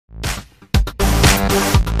Mega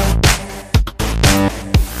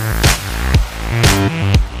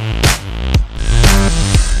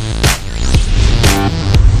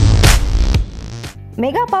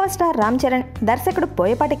power star Ram Charan దర్శకుడు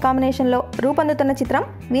బోయపాటి కాంబినేషన్లో రూపొందుతున్న చిత్రం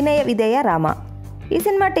వినయ విధేయ రామ. ఈ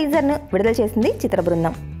సినిమా టీజర్ను విడుదల చేసింది చిత్ర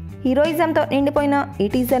బృందం. హీరోయిజంతో నిండిపోయిన ఈ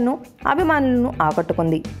టీజర్ను అభిమానులను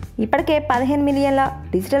ఆకట్టుకుంది. ఇప్పటికే 15 మిలియన్ల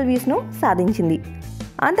డిజిటల్ వ్యూస్ను సాధించింది.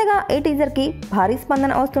 అంతగా ఈ టీజర్కి భారీ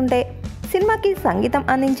స్పందన వస్తుంటే సినిమాకి సంగీతం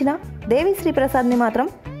అందించిన దేవి శ్రీ ప్రసాద్ని మాత్రం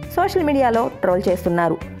సోషల్ మీడియాలో ట్రోల్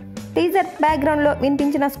చేస్తున్నారు. టీజర్ బ్యాక్గ్రౌండ్లో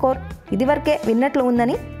వినిపించిన స్కోర్ ఇదివరకే విన్నట్లు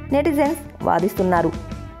ఉందని నెటిజన్స్ వాదిస్తున్నారు.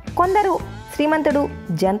 కొందరు శ్రీమంతుడు,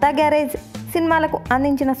 జనతా గ్యారేజ్ సినిమాలకు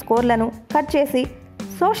అందించిన స్కోర్లను కట్ చేసి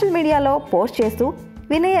సోషల్ మీడియాలో పోస్ట్ చేస్తూ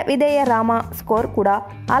వినయ విధేయ రామ స్కోర్ కూడా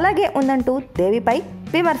అలాగే ఉందంటూ దేవిపై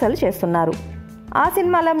విమర్శలు చేస్తున్నారు. ఆ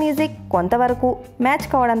సినిమాల మ్యూజిక్ కొంతవరకు మ్యాచ్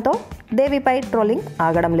కావడంతో దేవిపై ట్రోలింగ్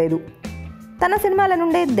ఆగడం లేదు. తన సినిమాల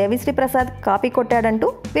నుండే దేవిశ్రీ ప్రసాద్ కాపీ కొట్టాడంటూ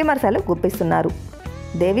విమర్శలు గుప్పిస్తున్నారు.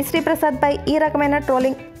 దేవిశ్రీ ప్రసాద్పై ఈ రకమైన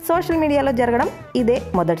ట్రోలింగ్ సోషల్ మీడియాలో జరగడం ఇదే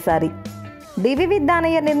మొదటిసారి. డివి విత్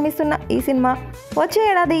దానయ్య నిర్మిస్తున్న ఈ సినిమా వచ్చే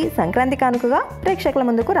ఏడాది సంక్రాంతి కానుకగా ప్రేక్షకుల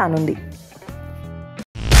ముందుకు రానుంది.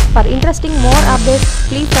 For interesting more updates,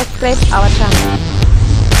 please subscribe our channel.